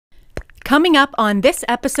Coming up on this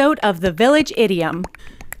episode of The Village Idiom.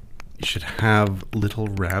 You should have little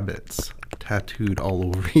rabbits tattooed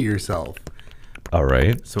all over yourself. All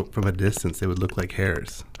right. So from a distance, they would look like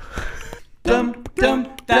hairs. Dum dum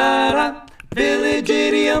da da, Village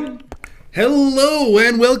Idiom. Hello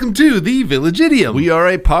and welcome to The Village Idiom. We are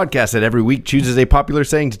a podcast that every week chooses a popular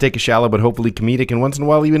saying to take a shallow but hopefully comedic and once in a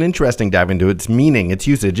while even interesting dive into its meaning, its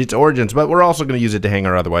usage, its origins, but we're also going to use it to hang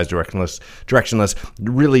our otherwise really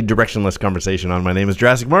directionless conversation on. My name is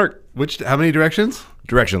Jurassic Mark. How many directions?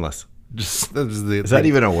 Directionless. Is that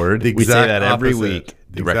even a word? We say that every week.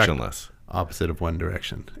 Directionless. Opposite of One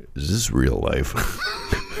Direction. Is this real life?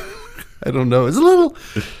 I don't know. It's a little...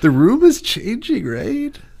 The room is changing,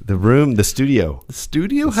 right? The studio. The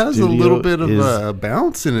studio has a little bit of a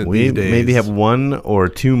bounce in it these days. We maybe have one or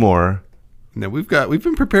two more. Now we've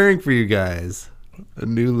been preparing for you guys a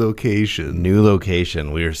new location.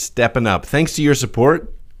 We're stepping up. Thanks to your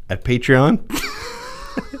support at Patreon.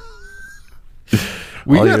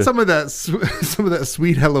 We got some of that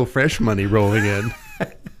sweet HelloFresh money rolling in.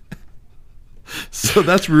 So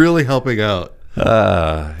that's really helping out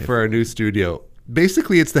for our new studio.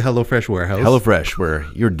 Basically, it's the HelloFresh warehouse. HelloFresh, where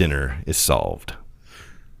your dinner is solved.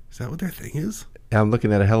 Is that what their thing is? I'm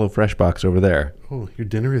looking at a HelloFresh box over there. Oh, your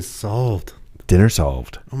dinner is solved. Dinner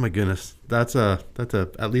solved. Oh my goodness, that's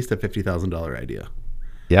at least a $50,000 idea.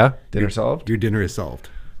 Yeah, dinner solved. Your dinner is solved.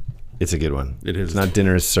 It's a good one. It is. It's not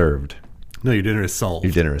dinner is served. No, your dinner is solved.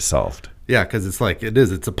 Your dinner is solved. Yeah, because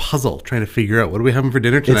it's a puzzle trying to figure out what are we having for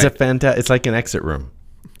dinner tonight. It's like an exit room.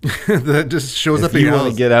 That just shows up if in your you house.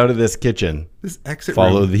 want to get out of this kitchen, this exit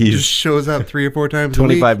follow room these. Just shows up 3 or 4 times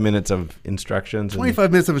 25 a week. minutes of instructions.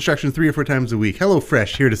 25 minutes of instructions 3 or 4 times a week.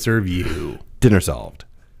 HelloFresh, here to serve you. Dinner solved.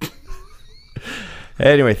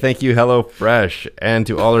 Anyway, thank you, HelloFresh, and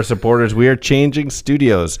to all our supporters. We are changing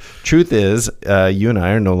studios. Truth is, you and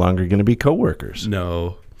I are no longer going to be co-workers.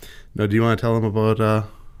 No. Do you want to tell them about?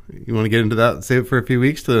 You want to get into that and save it for a few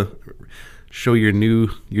weeks to show your new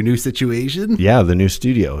situation? Yeah, the new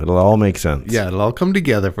studio. It'll all make sense. Yeah, it'll all come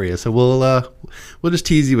together for you. So we'll just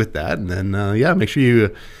tease you with that, and then make sure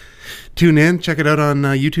you tune in, check it out on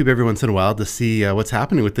YouTube every once in a while to see what's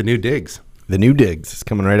happening with the new digs. The new digs is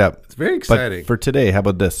coming right up. It's very exciting. But for today, how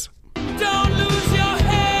about this? Don't lose your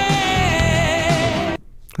head.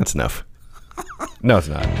 That's enough. No, it's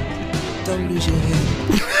not. Don't lose your head.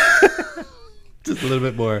 Just a little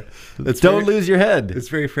bit more. Don't lose your head. It's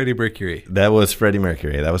very Freddie Mercury. That was Freddie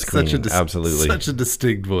Mercury. That was clean. Absolutely. Such a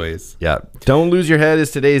distinct voice. Yeah. Don't lose your head is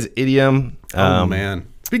today's idiom. Oh, man.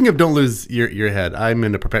 Speaking of don't lose your head, I'm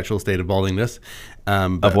in a perpetual state of baldingness.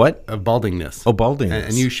 Of what? Of baldingness. Oh, baldingness.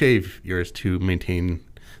 And you shave yours to maintain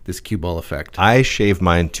this cue ball effect. I shave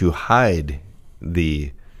mine to hide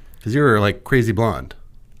the... Because you're like crazy blonde.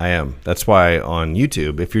 I am. That's why on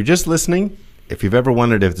YouTube, if you're just listening... If you've ever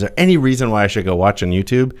wondered if there's any reason why I should go watch on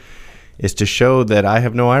YouTube, is to show that I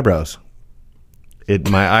have no eyebrows.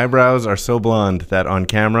 My eyebrows are so blonde that on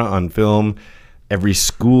camera, on film, every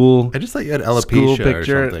school... I just thought you had alopecia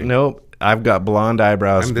picture, or something. Nope. I've got blonde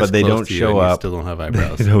eyebrows, but they don't show up. You still don't have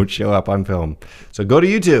eyebrows. They don't show up on film. So go to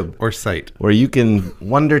YouTube. Or Sight. Where you can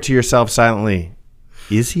wonder to yourself silently,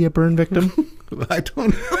 is he a burn victim? I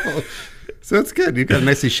don't know. So it's good. You've got a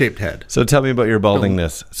nicely shaped head. So tell me about your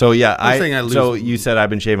baldingness. So yeah, so you said I've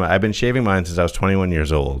been shaving mine since I was 21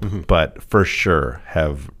 years old, but for sure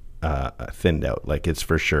have thinned out. Like it's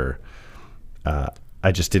for sure.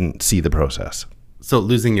 I just didn't see the process. So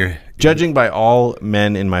losing your... Judging by all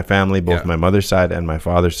men in my family, both my mother's side and my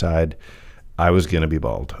father's side, I was going to be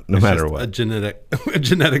bald no matter what. A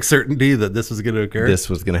genetic certainty that this was going to occur. This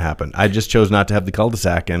was going to happen. I just chose not to have the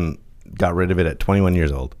cul-de-sac and got rid of it at 21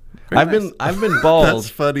 years old. I've been bald. That's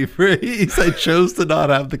funny phrase. I chose to not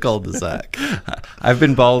have the cul-de-sac. I've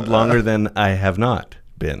been bald longer than I have not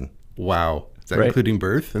been. Wow. Is that including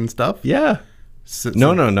birth and stuff? Yeah.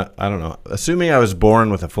 No. I don't know. Assuming I was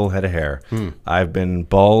born with a full head of hair, I've been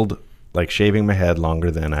bald, like shaving my head, longer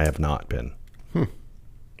than I have not been.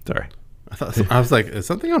 Sorry. I was like, is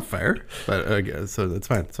something on fire? But so that's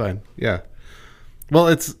fine. It's fine. Yeah. Well,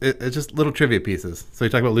 it's just little trivia pieces. So you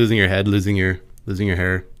talk about losing your head, losing your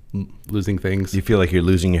hair, losing things. You feel like you're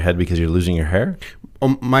losing your head because you're losing your hair?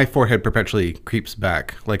 My forehead perpetually creeps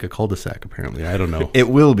back like a cul-de-sac, apparently. I don't know. It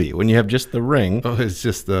will be when you have just the ring. Oh, it's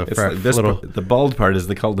just the the bald part is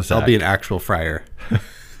the cul-de-sac. I'll be an actual friar.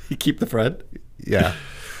 You keep the front? Yeah.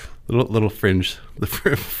 Little fringe, the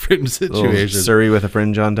fringe situation. Surrey with a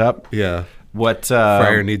fringe on top? Yeah. What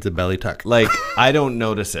friar needs a belly tuck? Like, I don't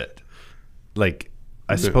notice it. Like,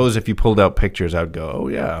 I suppose if you pulled out pictures, I'd go, oh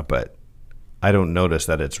yeah, but I don't notice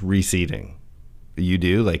that it's receding. You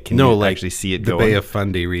do? Like, can No, you like actually see it the going? Bay of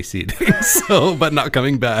Fundy receding, so but not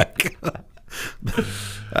coming back.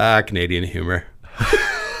 Canadian humor.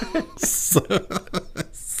 so,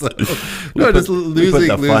 no, just We put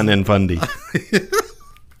the fun in Fundy.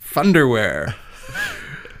 Funderwear.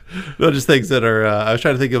 No, just things that are. I was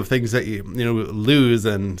trying to think of things that you lose,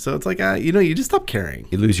 and so it's like you just stop caring.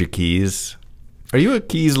 You lose your keys. Are you a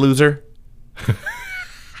keys loser?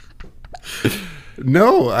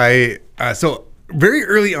 No, so very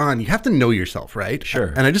early on, you have to know yourself, right? Sure.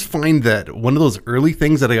 And I just find that one of those early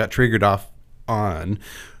things that I got triggered off on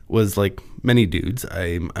was like many dudes.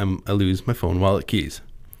 I lose my phone, wallet, keys.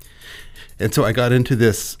 And so I got into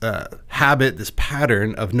this habit, this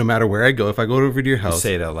pattern of no matter where I go, if I go over to your house,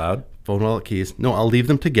 Say it out loud. phone, wallet, keys. No, I'll leave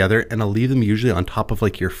them together, and I'll leave them usually on top of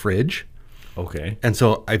like your fridge. Okay. And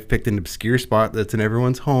so I've picked an obscure spot that's in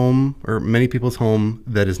everyone's home or many people's home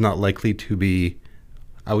that is not likely to be.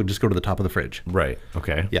 I would just go to the top of the fridge. Right.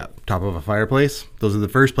 Okay. Yeah, top of a fireplace. Those are the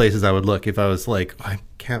first places I would look if I was like, I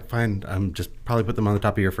can't find. I'm just probably put them on the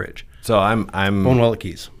top of your fridge. So I'm Phone, wallet,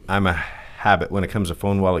 keys. I'm a habit when it comes to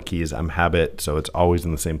phone, wallet, keys. I'm habit, so it's always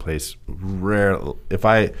in the same place. Rare. If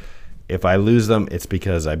I lose them, it's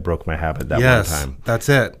because I broke my habit that one time. That's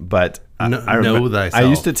it. But Know thyself. I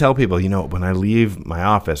used to tell people, when I leave my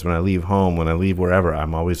office, when I leave home, when I leave wherever,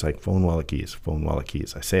 I'm always like phone, wallet, keys, phone, wallet,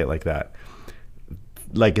 keys. I say it like that.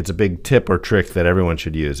 Like it's a big tip or trick that everyone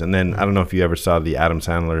should use. And then I don't know if you ever saw the Adam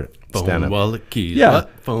Sandler stand-up. Phone, wallet, keys. Yeah. What?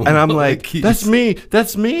 Phone, and I'm wallet, like, keys. that's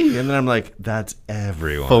me. And then I'm like, that's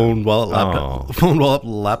everyone. Phone, wallet, laptop. Oh. Phone, wallet,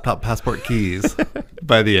 laptop, passport, keys.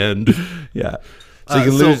 By the end. Yeah. So you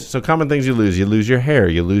can lose. So common things you lose. You lose your hair.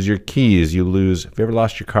 You lose your keys. You lose. Have you ever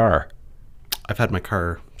lost your car? I've had my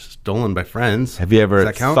car stolen by friends. Have you ever Does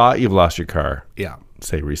that count? thought you've lost your car? Yeah.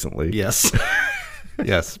 Say recently. Yes.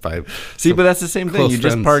 Yes. See, but that's the same thing. close You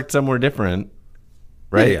just friends. parked somewhere different,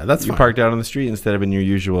 right? Yeah, that's you fine. parked out on the street instead of in your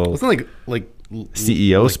usual It's not like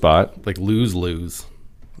CEO spot. like lose. Like No,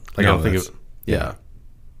 I don't think that's- of yeah.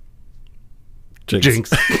 Jinx.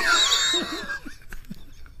 Jinx.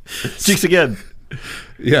 Jinx again.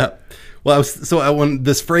 Yeah. Well, when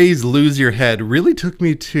this phrase "lose your head" really took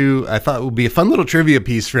me to, I thought it would be a fun little trivia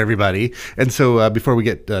piece for everybody. And so, before we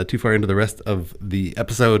get too far into the rest of the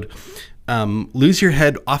episode, "lose your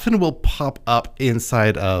head" often will pop up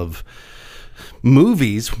inside of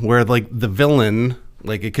movies where, like, the villain,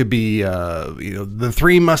 like it could be, the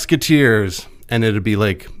Three Musketeers, and it'd be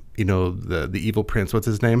like, the evil prince. What's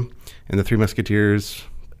his name? And the Three Musketeers,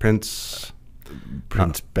 Prince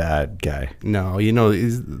Bad guy. No,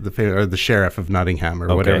 he's the sheriff of Nottingham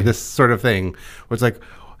or whatever. This sort of thing, where it's like,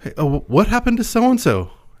 hey, what happened to so and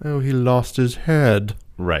so? Oh, he lost his head.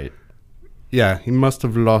 Right. Yeah, he must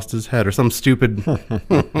have lost his head, or some stupid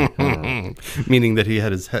meaning that he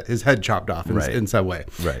had his head chopped off in some way.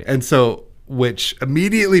 Right. And so, which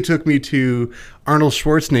immediately took me to Arnold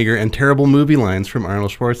Schwarzenegger and terrible movie lines from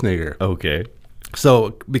Arnold Schwarzenegger. Okay.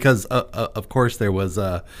 So, because of course there was,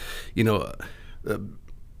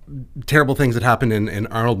 terrible things that happen in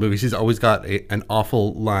Arnold movies. He's always got an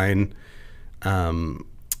awful line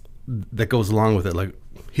that goes along with it, like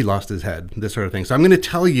he lost his head, this sort of thing. So I'm going to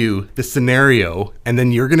tell you the scenario, and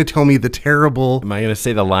then you're going to tell me the terrible. Am I going to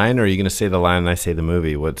say the line, or are you going to say the line and I say the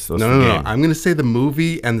movie? What's the No. game? I'm going to say the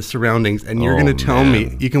movie and the surroundings, and you're Oh, going to tell me.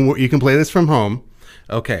 man. You can play this from home.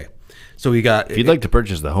 Okay. So we got. If you'd like to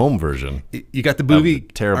purchase the home version, You got the movie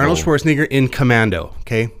terrible- Arnold Schwarzenegger in Commando.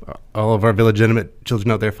 Okay, all of our Village Idiom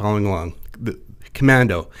children out there following along. The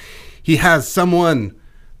Commando. He has someone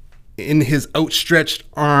in his outstretched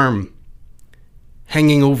arm,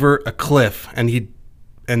 hanging over a cliff, and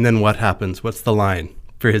then what happens? What's the line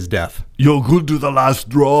for his death? you're good to the last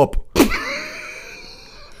drop.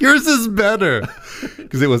 Yours is better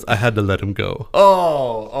because it was I had to let him go.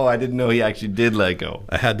 Oh, I didn't know he actually did let go.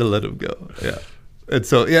 I had to let him go. Yeah, and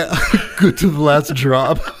so good to the last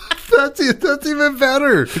drop. That's it. That's even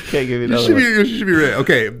better. Can't give you You another should, one. you should be right.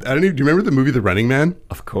 Okay, I don't even. Do you remember the movie The Running Man?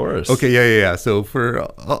 Of course. Okay, yeah. So for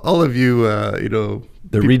all of you,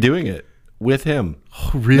 They're redoing it with him.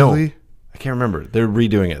 really, No, I can't remember. They're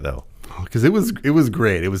redoing it though. because it was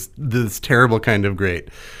great. It was this terrible kind of great.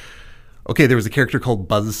 Okay, there was a character called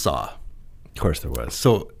Buzzsaw. Of course there was.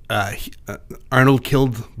 So Arnold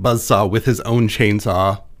killed Buzzsaw with his own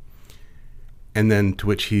chainsaw, and then to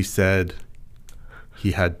which he said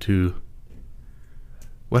he had to.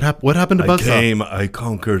 What happened to Buzzsaw? I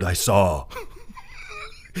conquered, I saw.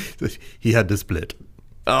 He had to split.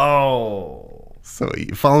 Oh. So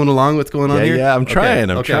you following along what's going on Yeah, here? yeah, I'm trying.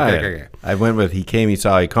 I'm trying. Okay. I went with he came, he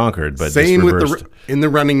saw, he conquered, but Same just with reversed. in the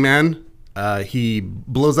Running Man. he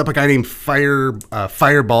blows up a guy named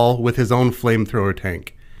Fireball with his own flamethrower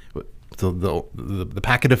tank. So the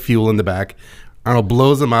packet of fuel in the back. Arnold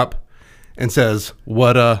blows him up and says,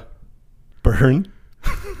 "What a Burn?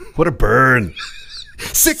 What a burn.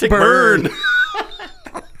 sick burn."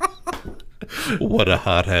 What a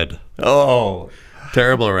hothead. Oh.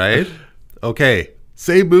 Terrible, right? Okay.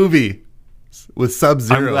 Say movie with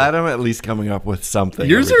Sub-Zero. I'm glad I'm at least coming up with something.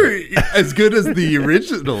 Yours are as good as the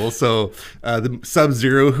original. So the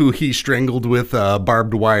Sub-Zero, who he strangled with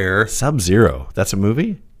barbed wire. Sub-Zero. That's a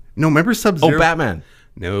movie? No, remember Sub-Zero? Oh, Batman.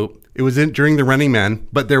 No, it was during the Running Man,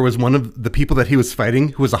 but there was one of the people that he was fighting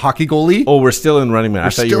who was a hockey goalie. Oh, we're still in Running Man. I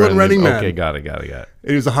thought you still were in Running Man. Okay, got it.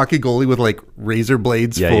 He was a hockey goalie with like razor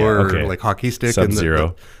blades for like hockey stick.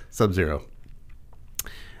 Sub-Zero. Sub-Zero.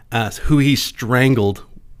 Who he strangled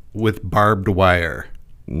with barbed wire.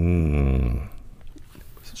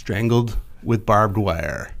 Strangled with barbed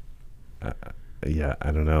wire. Yeah,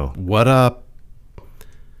 I don't know. What a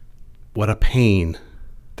pain.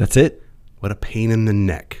 That's it? What a pain in the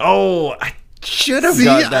neck. Oh, I should have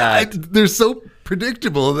got that. They're so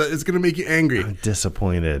predictable that it's going to make you angry. I'm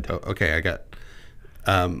disappointed. Oh, okay, I got.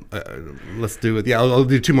 Let's do it. Yeah, I'll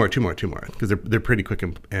do two more because they're pretty quick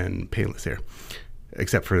and painless here,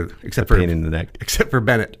 except for Pain in the neck. except for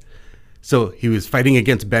Bennett. So he was fighting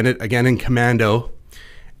against Bennett again in commando,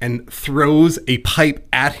 and throws a pipe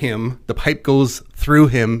at him. The pipe goes through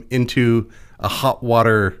him into a hot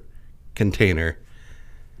water container.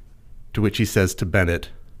 To which he says to Bennett,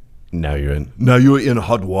 Now you're in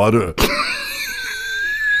hot water.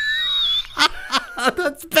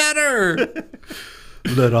 "That's better.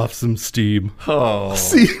 Let off some steam." Oh.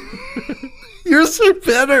 See, yours are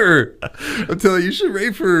better. I'm telling you, you should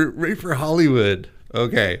rate for Hollywood.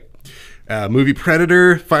 Okay, movie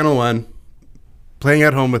Predator, final one. Playing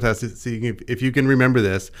at home with us, see if you can remember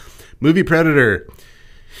this. Movie Predator.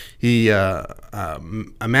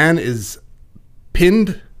 A man is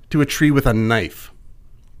pinned to a tree with a knife.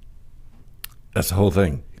 That's the whole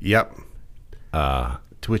thing. Yep. To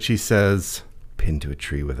which he says, Pinned to a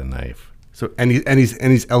tree with a knife. So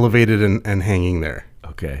he's elevated and hanging there.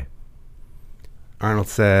 Okay. Arnold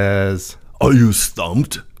says, Are you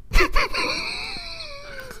stumped?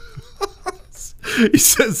 he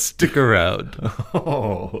says, "Stick around."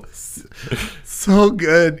 Oh. So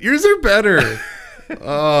good. Yours are better.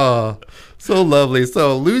 Oh, so lovely.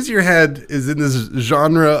 So Lose Your Head is in this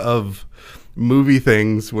genre of movie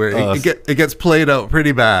things where it gets played out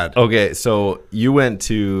pretty bad. Okay, so you went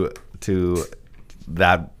to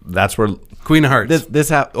that. That's where Queen of Hearts.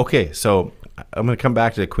 Okay, so I'm going to come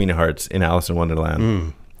back to the Queen of Hearts in Alice in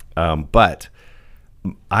Wonderland. But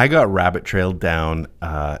I got rabbit trailed down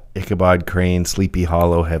Ichabod Crane, Sleepy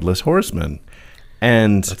Hollow, Headless Horseman.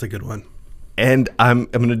 And That's a good one. And I'm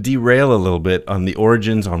going to derail a little bit on the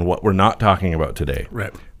origins on what we're not talking about today.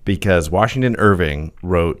 Right. Because Washington Irving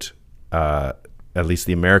wrote at least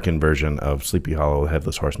the American version of Sleepy Hollow,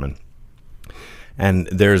 Headless Horseman. And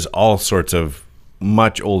there's all sorts of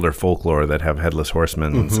much older folklore that have headless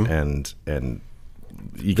horsemen and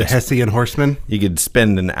The Hessian Horseman. you could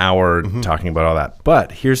spend an hour talking about all that.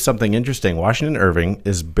 But here's something interesting. Washington Irving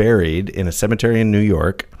is buried in a cemetery in New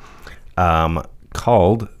York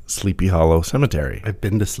called Sleepy Hollow Cemetery. I've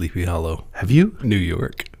been to Sleepy Hollow. Have you? New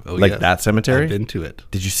York. Oh, Like yes. that cemetery? I've been to it.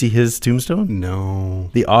 Did you see his tombstone? No.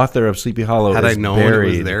 The author of Sleepy Hollow Had I is known it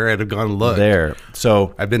buried was there, I'd have gone look. there.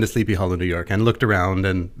 So I've been to Sleepy Hollow, New York, and looked around,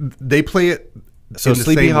 and they play it. So in the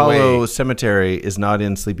Sleepy same Hollow way. Cemetery is not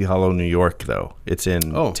in Sleepy Hollow, New York, though. It's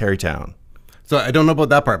in Tarrytown. So I don't know about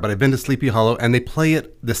that part, but I've been to Sleepy Hollow, and they play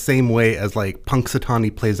it the same way as like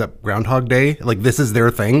Punxsutawney plays up Groundhog Day. Like this is their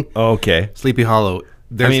thing. Okay. Sleepy Hollow.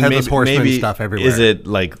 There's Headless Horseman stuff everywhere. Is it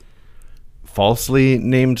like falsely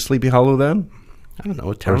named Sleepy Hollow then? I don't know.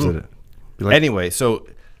 What Or is town? it? Be like- Anyway, so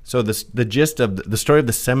the gist of the story of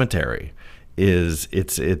the cemetery is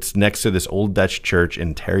it's next to this old Dutch church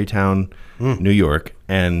in Tarrytown, New York,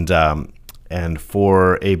 and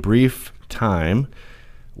for a brief time,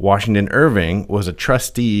 Washington Irving was a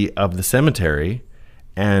trustee of the cemetery,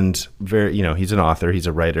 and he's an author, he's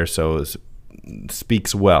a writer, so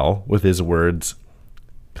speaks well with his words.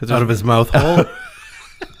 out of his mouth hole.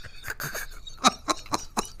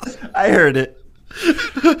 I heard it.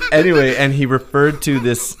 Anyway, and he referred to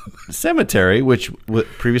this cemetery, which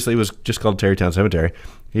previously was just called Tarrytown Cemetery.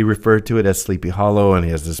 He referred to it as Sleepy Hollow, and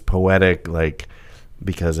he has this poetic, like,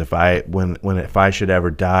 because if I should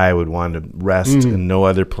ever die, I would want to rest in no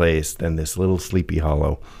other place than this little Sleepy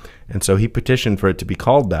Hollow. And so he petitioned for it to be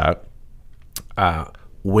called that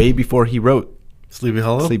way before he wrote Sleepy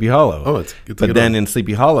Hollow? Sleepy Hollow. Oh, it's a But good then one. in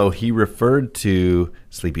Sleepy Hollow, he referred to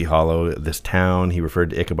Sleepy Hollow, this town. He referred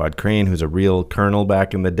to Ichabod Crane, who's a real colonel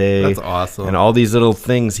back in the day. That's awesome. And all these little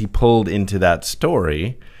things he pulled into that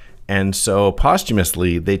story. And so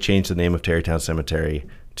posthumously, they changed the name of Tarrytown Cemetery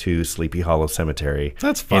to Sleepy Hollow Cemetery.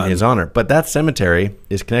 That's fun. In his honor. But that cemetery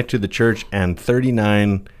is connected to the church and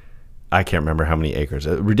 39, I can't remember how many acres,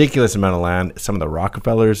 a ridiculous amount of land. Some of the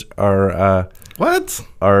Rockefellers are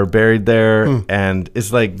buried there. And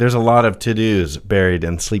it's like there's a lot of to-dos buried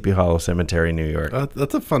in Sleepy Hollow Cemetery, New York.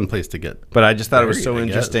 That's a fun place to get. But I just thought it was so buried, I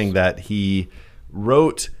interesting guess. that he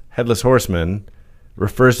wrote Headless Horseman,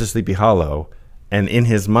 refers to Sleepy Hollow, and in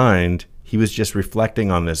his mind, he was just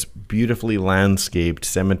reflecting on this beautifully landscaped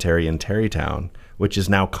cemetery in Tarrytown, which is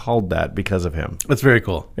now called that because of him. That's very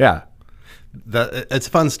cool. Yeah. It's a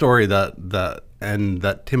fun story that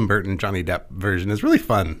Tim Burton Johnny Depp version is really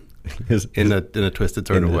fun in a twisted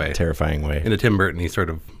sort of way. Terrifying way. In a Tim Burton-y sort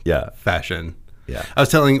of fashion. Yeah. I was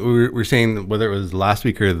telling, we were saying whether it was last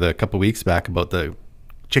week or the couple weeks back about the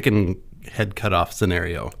chicken head cut off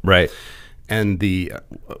scenario. Right. And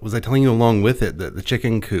was I telling you along with it that the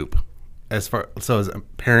chicken coop, as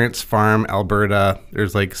parents farm, Alberta,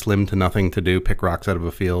 there's like slim to nothing to do, pick rocks out of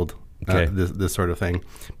a field, this sort of thing.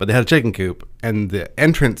 But they had a chicken coop, and the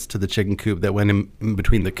entrance to the chicken coop that went in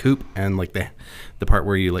between the coop and like the part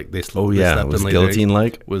where you like they slept it was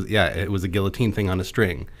guillotine-like? It was a guillotine thing on a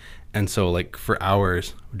string. And so like for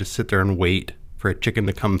hours, we'd just sit there and wait for a chicken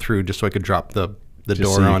to come through just so I could drop the Just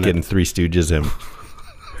door so on getting it. Three Stooges him.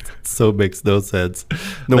 So makes no sense.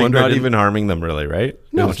 No Like wonder I not didn't- even harming them really, right?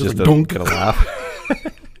 No, It was it's just just like, a laugh.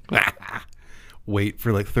 wait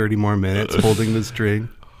for like 30 more minutes holding the string.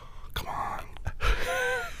 Come on.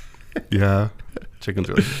 Yeah. Chickens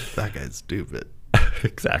are like, that guy's stupid.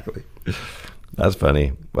 Exactly. That's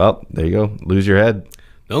funny. Well, there you go. Lose your head.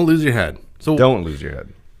 Don't lose your head. So Don't lose your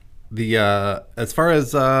head. as far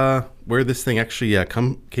as where this thing actually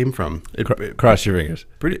came from, Cross your fingers.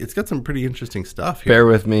 it's got some pretty interesting stuff here. Bear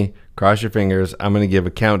with me. Cross your fingers. I'm going to give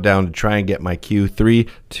a countdown to try and get my cue. 3,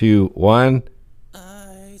 2, 1.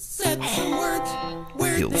 I said some words.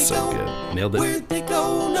 Where'd Feels they so go? good. Nailed it. Where'd they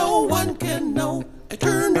go? No one can know. I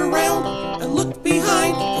turned around and looked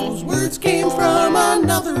behind. Those words came from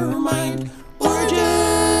another mind.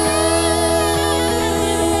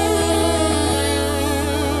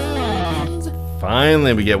 Origins.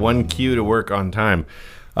 Finally, we get one cue to work on time.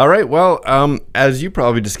 All right. Well, as you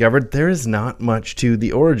probably discovered, there is not much to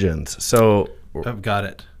the origins. So, I've got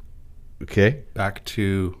it. okay, Back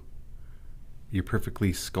to your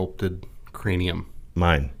perfectly sculpted cranium.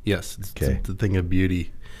 mine. Yes, it's Okay. the thing of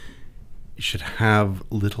beauty. You should have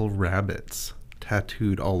little rabbits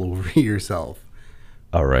tattooed all over yourself.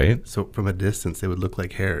 All right. So from a distance, they would look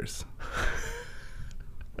like hairs.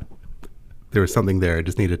 There was something there. I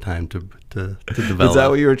just needed time to develop. Is that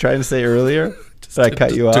what you were trying to say earlier? Did I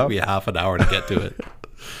cut you It off? took me half an hour to get to it.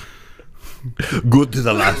 Good to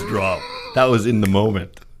the last drop. That was in the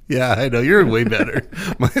moment. Yeah, I know. You're way better.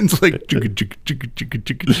 Mine's like... Continue.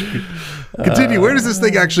 Where does this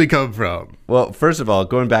thing actually come from? Well, first of all,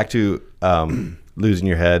 going back to losing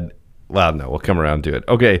your head. Well, no, we'll come around to it.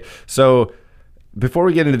 Okay, so before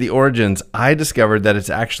we get into the origins, I discovered that it's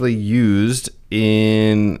actually used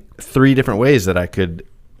in 3 different ways that I could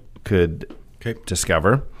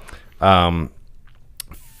discover.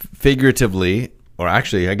 Figuratively, or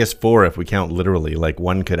actually, I guess 4 if we count literally, like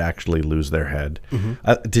one could actually lose their head.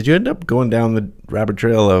 Did you end up going down the rabbit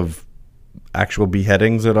trail of actual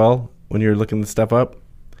beheadings at all when you were looking this stuff up?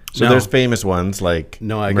 So No. there's famous ones like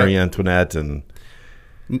Marie Antoinette and...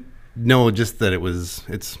 No, just that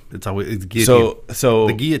it's guillotine. So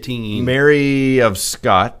the guillotine. Mary of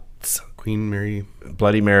Scots, Queen Mary.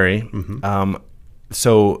 Bloody Mary.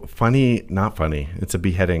 So funny, not funny. It's a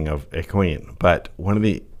beheading of a queen. But one of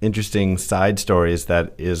the interesting side stories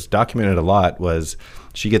that is documented a lot was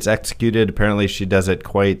she gets executed. Apparently, she does it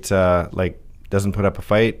quite doesn't put up a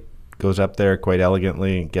fight. Goes up there quite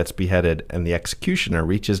elegantly, gets beheaded, and the executioner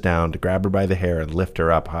reaches down to grab her by the hair and lift her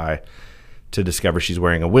up high to discover she's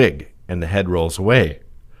wearing a wig, and the head rolls away,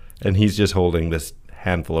 and he's just holding this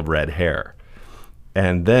handful of red hair.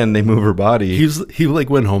 And then they move her body. He like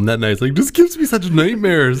went home that night. He's like, this gives me such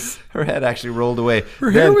nightmares. Her head actually rolled away.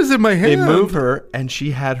 Her hair was in my They hand. move her, and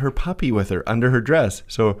she had her puppy with her under her dress.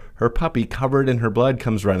 So her puppy, covered in her blood,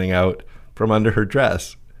 comes running out from under her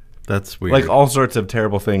dress. That's weird. Like all sorts of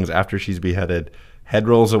terrible things after she's beheaded. Head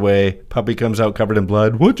rolls away. Puppy comes out covered in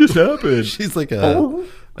blood. What just happened? She's like a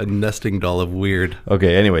nesting doll of weird.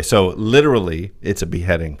 Okay, anyway, so literally, it's a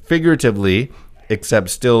beheading. Figuratively, except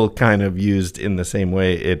still kind of used in the same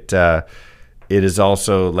way, it is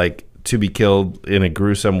also like to be killed in a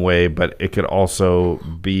gruesome way, but it could also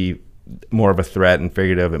be more of a threat and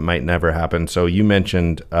figurative. It might never happen. So you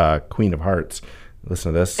mentioned Queen of Hearts.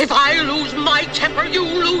 Listen to this. If I lose my temper, you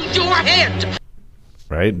lose your head.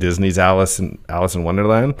 Right? Disney's Alice in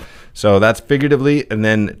Wonderland. So that's figuratively. And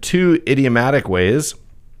then 2 idiomatic ways.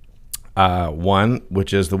 One,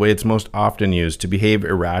 which is the way it's most often used, to behave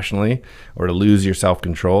irrationally or to lose your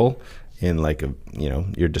self-control in like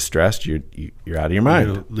you're distressed, you're out of your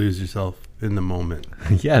mind. You lose yourself in the moment.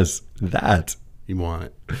 Yes, that. You want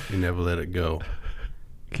it. You never let it go.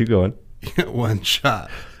 Keep going. You get one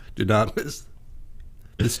shot. Do not miss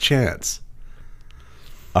this chance.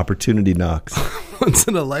 Opportunity knocks. Once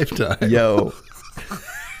in a lifetime. Yo.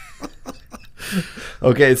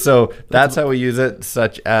 Okay, so that's how we use it,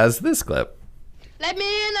 such as this clip. Let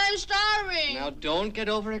me in, I'm starving. Now don't get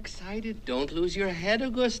overexcited. Don't lose your head,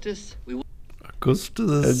 Augustus.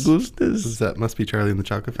 Augustus. That must be Charlie and the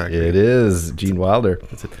Chocolate Factory. It is Gene Wilder.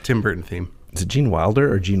 It's a Tim Burton theme. Is it Gene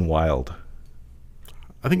Wilder or Gene Wild?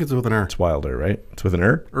 I think it's with an R. It's Wilder, right? It's with an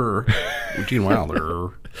R? Gene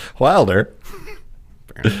Wilder. Wilder.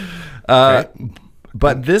 Okay.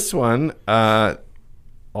 But this one,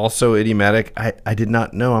 also idiomatic. I did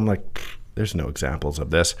not know. I'm like, there's no examples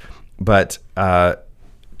of this. But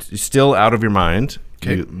still out of your mind.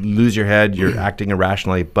 Okay. You lose your head. You're acting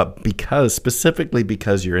irrationally. But specifically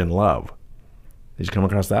because you're in love. Did you come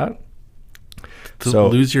across that? So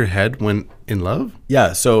lose your head when in love?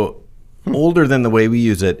 Yeah. So older than the way we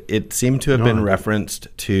use it, it seemed to have been referenced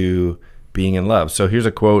to being in love. So here's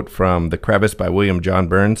a quote from The Crevice by William John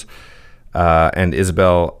Burns and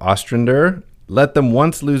Isabel Ostrander. Let them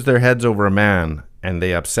once lose their heads over a man, and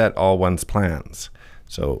they upset all one's plans.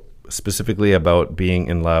 So specifically about being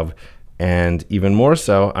in love. And even more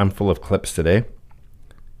so, I'm full of clips today.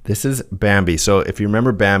 This is Bambi. So if you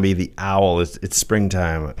remember Bambi, the owl, it's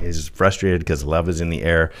springtime. He's frustrated because love is in the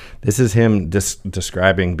air. This is him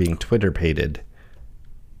describing being Twitter-pated.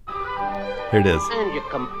 Here it is. And you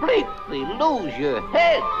completely lose your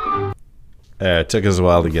head. It took us a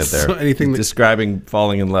while to get there. So anything describing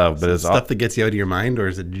falling in love, but it's stuff that gets you out of your mind, or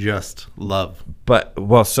is it just love?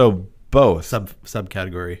 So both.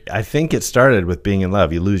 Subcategory. I think it started with being in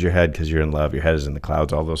love. You lose your head because you're in love. Your head is in the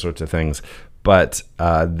clouds, all those sorts of things. But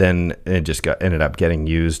then it just ended up getting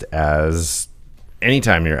used as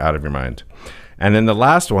anytime you're out of your mind. And then the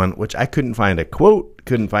last one, which I couldn't find a quote,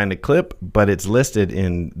 couldn't find a clip, but it's listed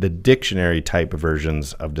in the dictionary type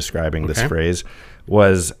versions of describing this phrase,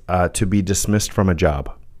 was to be dismissed from a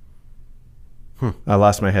job. I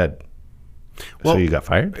lost my head. Well, so you got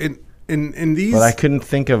fired? In these, but I couldn't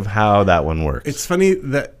think of how that one works. It's funny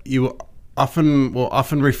that you will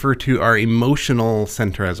often refer to our emotional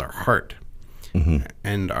center as our heart,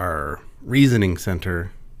 and our reasoning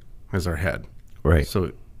center as our head. Right.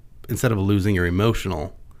 So instead of losing your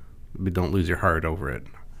emotional, don't lose your heart over it,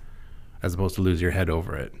 as opposed to lose your head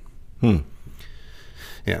over it.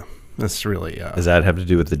 Yeah, that's really. Does that have to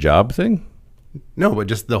do with the job thing? No, but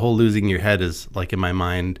just the whole losing your head is like in my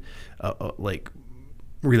mind, like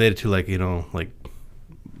related to like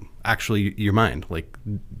actually your mind, like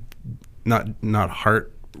not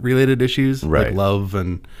heart related issues, right? Like love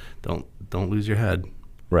and don't lose your head.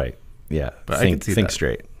 Right. Yeah. But think that.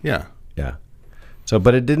 Straight. Yeah. Yeah. So,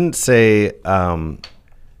 but it didn't say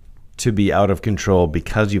to be out of control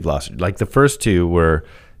because you've lost. Like the first two were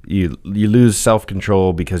you lose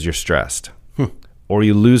self-control because you're stressed, or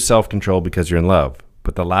you lose self-control because you're in love.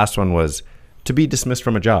 But the last one was to be dismissed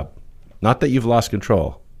from a job. Not that you've lost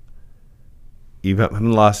control. You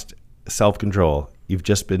haven't lost self-control. You've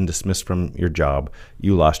just been dismissed from your job.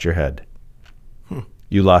 You lost your head.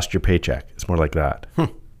 You lost your paycheck. It's more like that.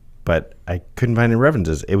 But I couldn't find any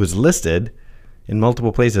references. It was listed in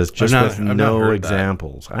multiple places, just with no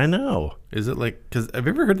examples. I know. Is it like, because have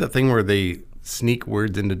you ever heard that thing where they sneak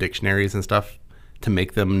words into dictionaries and stuff to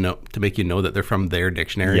make you know that they're from their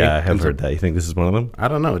dictionary? Yeah, I have heard that. You think this is one of them? I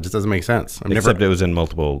don't know. It just doesn't make sense. Except it was in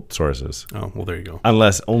multiple sources. Oh, well, there you go.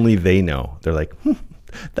 Unless only they know. They're like,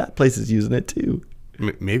 that place is using it too.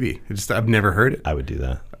 Maybe. I've never heard it. I would do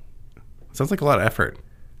that. Sounds like a lot of effort.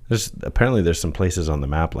 Apparently there's some places on the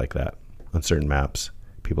map like that. On certain maps,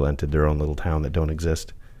 people entered their own little town that don't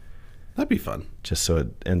exist. That'd be fun. Just so it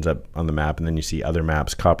ends up on the map, and then you see other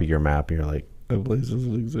maps copy your map, and you're like, that place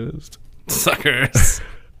doesn't exist. Suckers.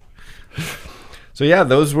 So yeah,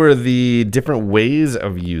 those were the different ways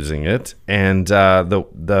of using it. And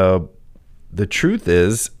the truth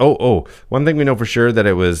is, one thing we know for sure, that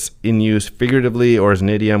it was in use figuratively or as an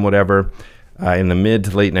idiom, whatever, in the mid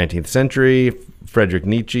to late 19th century, Friedrich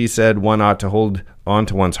Nietzsche said, one ought to hold on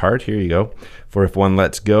to one's heart. Here you go. For if one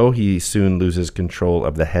lets go, he soon loses control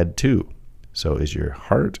of the head too. So is your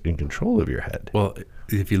heart in control of your head? Well,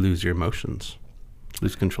 if you lose your emotions,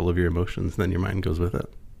 lose control of your emotions, then your mind goes with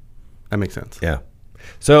it. That makes sense. Yeah.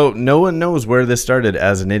 So no one knows where this started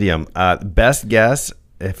as an idiom. Best guess,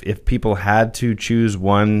 if people had to choose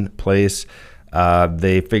one place,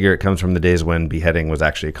 they figure it comes from the days when beheading was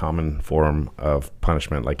actually a common form of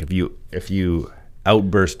punishment. Like if you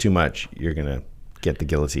outburst too much, you're gonna get the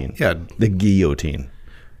guillotine. Yeah. The guillotine.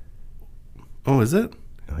 Oh, is it?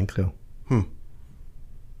 I think so.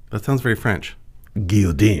 That sounds very French.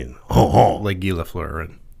 Guillotine. Oh. Like Guy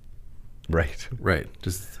Lafleur. Right. Right.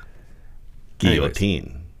 Just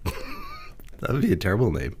Guillotine. that would be a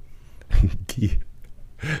terrible name.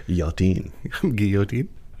 Guillotine. Guillotine.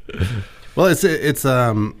 Well, it's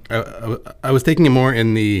I was taking it more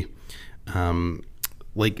in the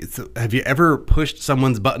have you ever pushed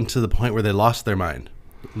someone's button to the point where they lost their mind?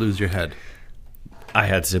 Lose your head. I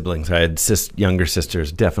had siblings. I had younger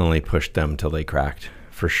sisters. Definitely pushed them till they cracked,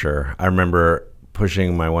 for sure. I remember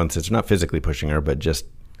pushing my one sister, not physically pushing her, but just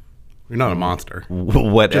You're not a monster.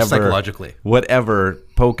 whatever, Just psychologically. whatever,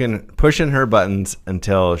 pushing her buttons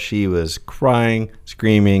until she was crying,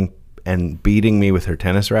 screaming, and beating me with her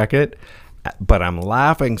tennis racket. But I'm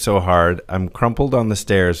laughing so hard, I'm crumpled on the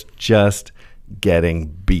stairs, just getting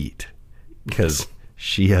beat because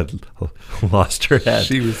she had lost her head.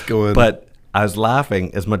 She was going. But I was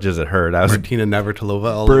laughing as much as it hurt. I was Martina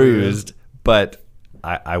Navratilova all bruised, but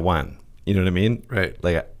I won. You know what I mean? Right.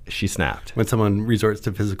 Like she snapped. When someone resorts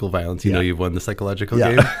to physical violence, you know you've won the psychological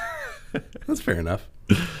Yeah. game. That's fair enough.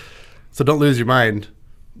 So don't lose your mind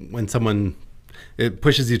when it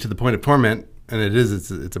pushes you to the point of torment, and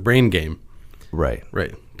it's a brain game. Right.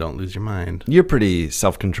 Right. Don't lose your mind. You're a pretty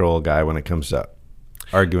self-control guy when it comes to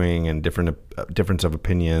arguing and difference of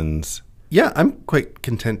opinions. Yeah, I'm quite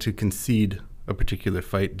content to concede a particular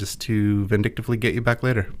fight just to vindictively get you back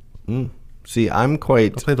later. See, I'm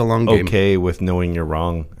quite I'll play the long game. okay with knowing you're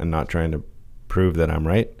wrong and not trying to prove that I'm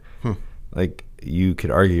right. Like, you could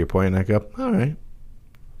argue your point and I go, all right.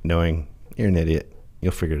 Knowing you're an idiot.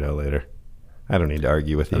 You'll figure it out later. I don't need to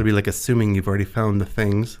argue with you. That'd be like assuming you've already found the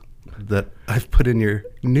things that I've put in your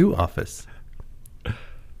new office.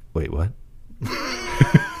 Wait, what?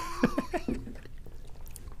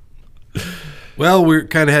 Well, we're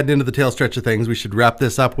kind of heading into the tail stretch of things. We should wrap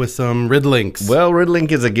this up with some Riddlinks. Well,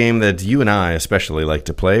 Riddlink is a game that you and I especially like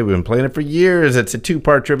to play. We've been playing it for years. It's a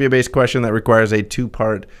two-part trivia-based question that requires a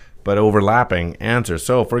two-part but overlapping answer.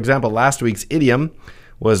 So, for example, last week's idiom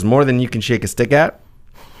was more than you can shake a stick at.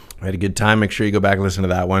 I had a good time. Make sure you go back and listen to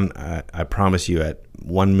that one. I promise you at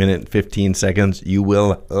 1 minute, 15 seconds, you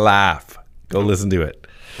will laugh. Go listen to it.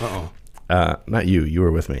 Uh-oh. Not you. You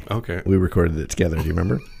were with me. Okay. We recorded it together. Do you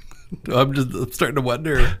remember? I'm starting to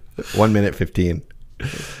wonder. 1 minute, 15.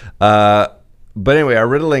 But anyway, our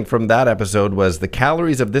riddle link from that episode was the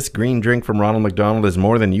calories of this green drink from Ronald McDonald is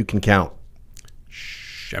more than you can count.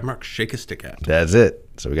 Shamrock shake a stick at. That's it.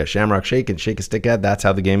 So we got Shamrock Shake and Shake a Stick at. That's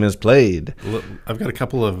how the game is played. I've got a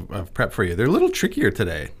couple of prep for you. They're a little trickier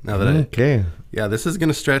today. Now that Okay. yeah, this is going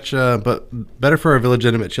to stretch, but better for our village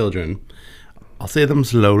intimate children. I'll say them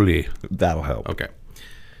slowly. That'll help. Okay.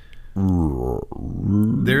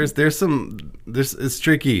 It's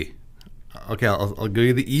tricky. Okay, I'll give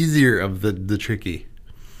you the easier of the tricky.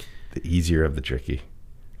 The easier of the tricky.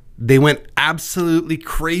 They went absolutely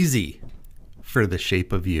crazy for the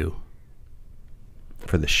shape of you.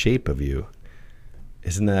 For the shape of you.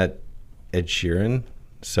 Isn't that Ed Sheeran?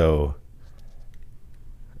 So,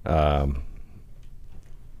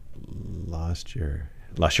 lost your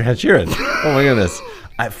head, Sheeran. Oh my goodness!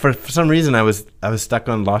 For some reason, I was stuck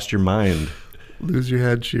on Lost Your Mind. Lose your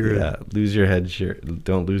head, Sheeran. Yeah, lose your head, Sheeran.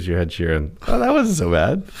 Don't lose your head, Sheeran. Oh, that wasn't so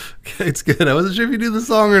bad. Okay, it's good. I wasn't sure if you knew the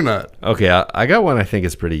song or not. Okay, I got one. I think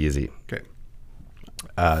is pretty easy. Okay.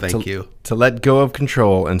 Thank you. To let go of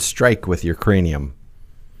control and strike with your cranium.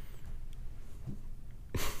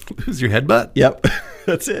 Lose your headbutt? Yep,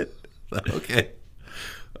 that's it. Okay.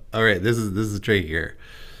 All right. This is trickier.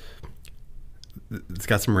 It's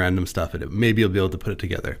got some random stuff in it. Maybe you'll be able to put it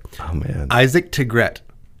together. Oh man. Isaac Tigret.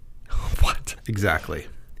 What? Exactly.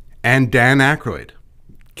 And Dan Aykroyd.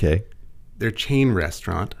 Okay. Their chain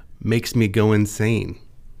restaurant makes me go insane.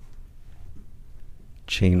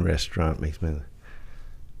 Chain restaurant makes me.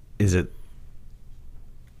 Is it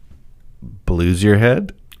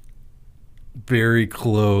Lose.Your.Head? Very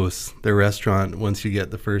close. Their restaurant, once you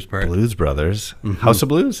get the first part. Blues Brothers. House of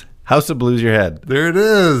Blues? House of Lose.Your.Head. There it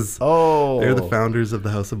is. Oh. They're the founders of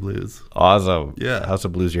the House of Blues. Awesome. Yeah. House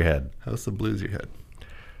of Lose.Your.Head. House of Blues, your head.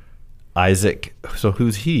 Isaac. So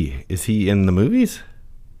who's he? Is he in the movies?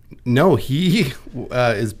 No, he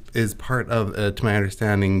is part of, to my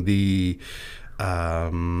understanding, the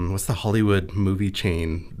what's the Hollywood movie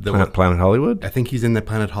chain? Planet Hollywood? I think he's in the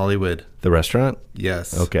Planet Hollywood. The restaurant?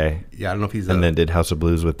 Yes. Okay. Yeah, I don't know if he's. And then did House of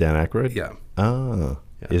Blues with Dan Aykroyd? Yeah. Oh.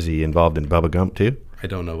 Yeah. Is he involved in Bubba Gump too? I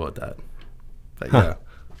don't know about that. But yeah.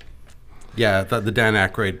 Yeah, the Dan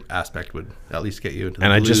Aykroyd aspect would at least get you into the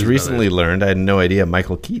And I just Blues recently Brothers. learned, I had no idea,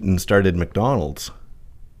 Michael Keaton started McDonald's.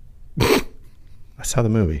 I saw the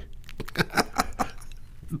movie.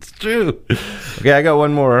 It's true. Okay, I got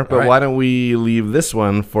one more, but right. why don't we leave this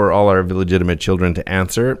one for all our illegitimate children to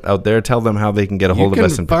answer out there? Tell them how they can get a hold of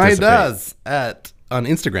us and participate. You can find us on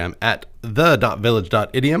Instagram at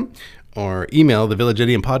the.village.idiom or email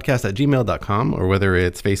thevillageidiompodcast at gmail.com, or whether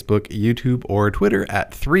it's Facebook, YouTube, or Twitter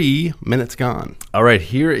at 3 Minutes Gone. All right,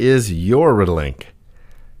 here is your riddlink.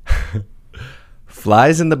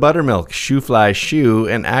 Flies in the buttermilk, shoo fly shoo,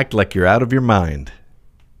 and act like you're out of your mind.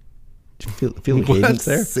 Feel the cadence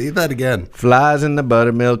there? Say that again. Flies in the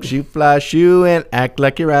buttermilk, shoo fly shoo, and act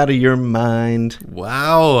like you're out of your mind.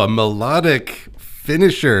 Wow, a melodic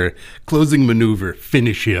finisher. Closing maneuver.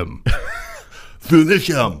 Finish him. Finish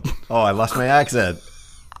him. Oh, I lost my accent.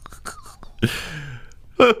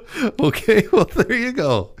 Okay, well, there you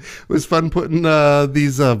go. It was fun putting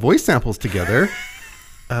these voice samples together.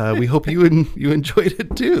 We hope you enjoyed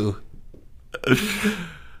it too.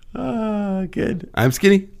 Good. I'm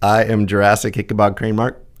Skinny. I am Jurassic Ichabod Crane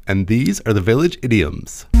Mark. And these are the Village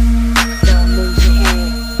Idioms.